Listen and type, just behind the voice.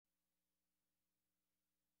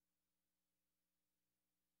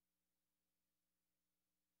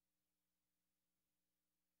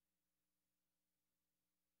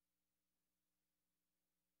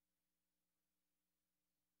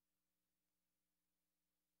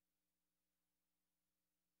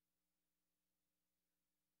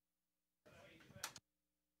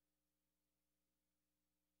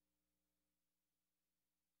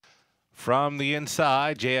From the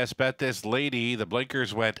inside, JS Bet This Lady. The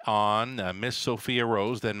blinkers went on. Miss Sophia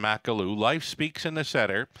Rose, then Macaloo. Life Speaks in the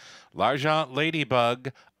center. L'Argent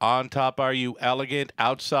Ladybug. On top, Are You Elegant?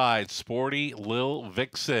 Outside, Sporty Lil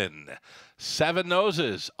Vixen. Seven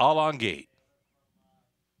Noses, all on gate.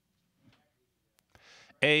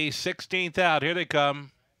 A 16th out. Here they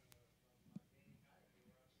come.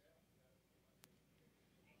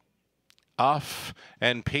 Off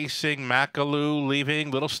and pacing Macaloo, leaving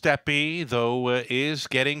Little Steppy, though is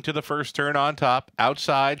getting to the first turn on top.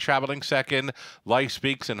 Outside, traveling second, Life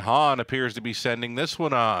Speaks, and Hahn appears to be sending this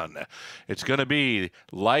one on. It's going to be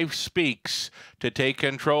Life Speaks to take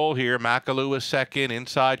control here. Macaloo is second,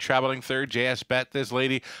 inside, traveling third, JS Bet This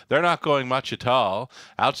Lady. They're not going much at all.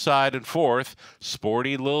 Outside and fourth,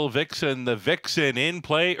 Sporty Lil Vixen. The Vixen in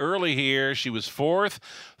play early here. She was fourth,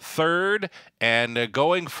 third, and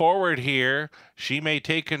going forward here, she may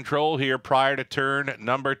take control here prior to turn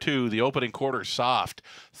number 2. The opening quarter soft.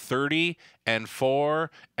 30-4,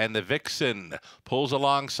 and the Vixen pulls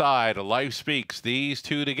alongside. Life Speaks. These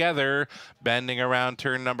two together, bending around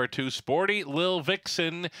turn number 2. Sporty Lil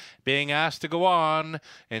Vixen being asked to go on,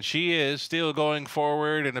 and she is still going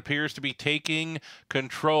forward and appears to be taking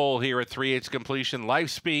control here at 3/8 completion. Life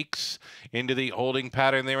Speaks into the holding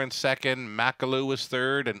pattern there in second. Macaloo was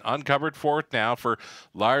third, and uncovered fourth now for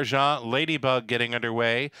L'Argent Ladybug getting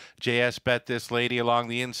underway. JS Bet This Lady along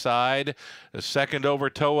the inside. The second over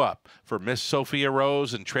toe up for Miss Sophia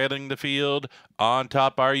Rose, and trailing the field. On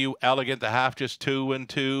top, Are You Elegant? The half just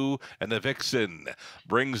 2-2, and the Vixen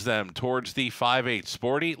brings them towards the 5/8.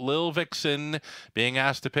 Sporty Lil Vixen being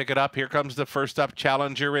asked to pick it up. Here comes the first up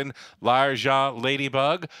challenger in L'Argent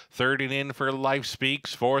Ladybug. Third and in for Life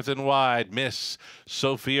Speaks. Fourth and wide, Miss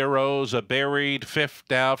Sophia Rose. A buried fifth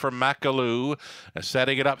now for Macaloo.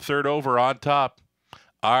 Setting it up third over on top.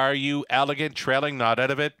 Are You Elegant? Trailing, not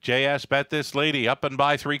out of it. JS Bet This Lady up and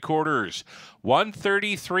by 3/4.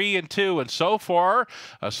 133-2, and so far,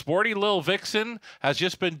 a Sporty Lil Vixen has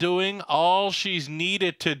just been doing all she's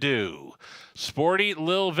needed to do. Sporty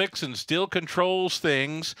Lil Vixen still controls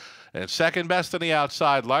things. And second best on the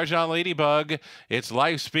outside, L'Argent Ladybug. It's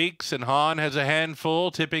Life Speaks, and Hahn has a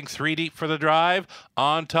handful, tipping 3 deep for the drive.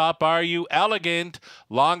 On top, Are You Elegant?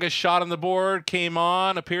 Longest shot on the board, came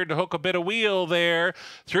on, appeared to hook a bit of wheel there.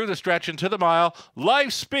 Through the stretch into the mile.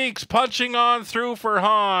 Life Speaks, punching on through for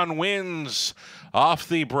Hahn, wins off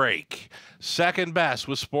the break. Second best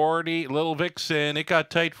was Sporty Lil Vixen. It got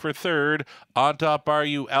tight for third. On top, Are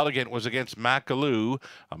You Elegant was against Macaloo.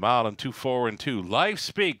 A mile and 2-4-2. Life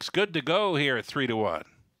Speaks, good to go here at 3-1.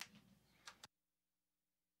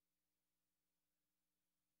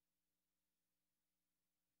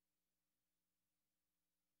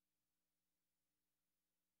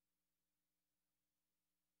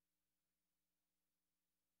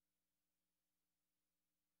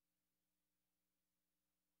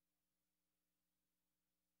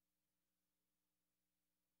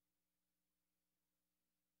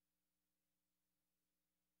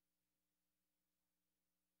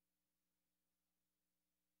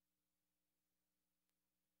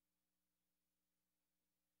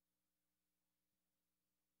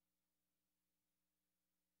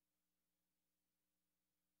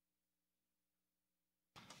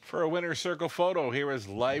 For a winner's circle photo, here is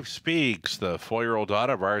Life Speaks, the 4-year-old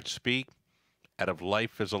daughter of Art Speak, out of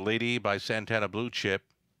Life as a Lady by Santana Blue Chip.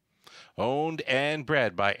 Owned and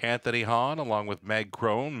bred by Anthony Hahn, along with Meg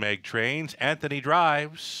Crone. Meg trains, Anthony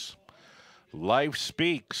drives. Life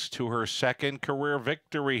Speaks to her second career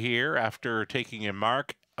victory here after taking a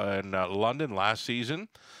mark in London last season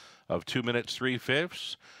of 2 minutes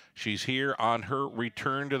 3/5. She's here on her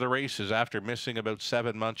return to the races after missing about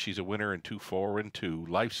 7 months. She's a winner in 2-4-2.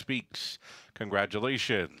 Life Speaks.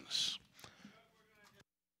 Congratulations.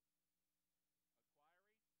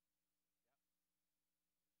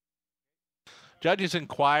 Judges'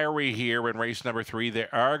 inquiry here in race number 3. They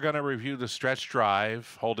are going to review the stretch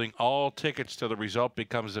drive, holding all tickets till the result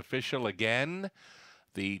becomes official again.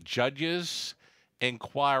 The judges'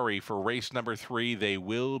 inquiry for race number 3, they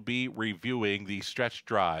will be reviewing the stretch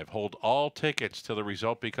drive. Hold all tickets till the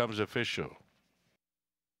result becomes official.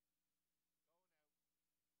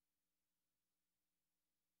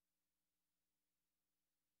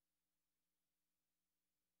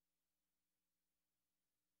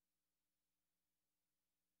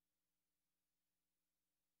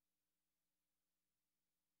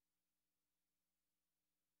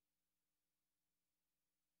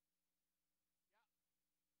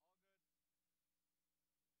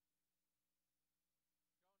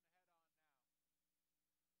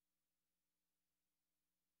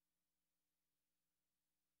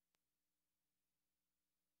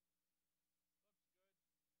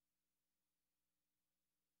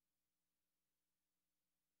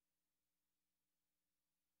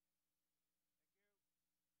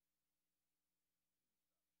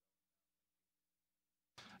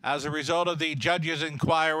 As a result of the judge's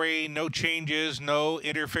inquiry, no changes, no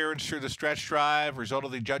interference through the stretch drive. Result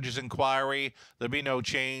of the judge's inquiry, there'll be no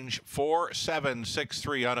change.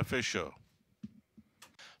 4-7-6-3 unofficial.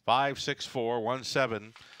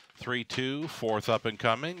 5-6-4-1-7-3-2. Fourth up and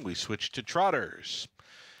coming. We switch to trotters.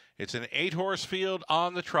 It's an 8-horse field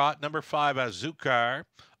on the trot. Number 5, Azúcar.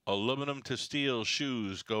 Aluminum to steel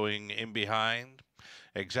shoes going in behind.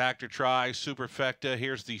 Exactor Try, Superfecta.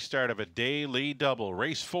 Here's the start of a daily double.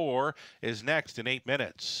 Race 4 is next in 8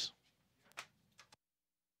 minutes.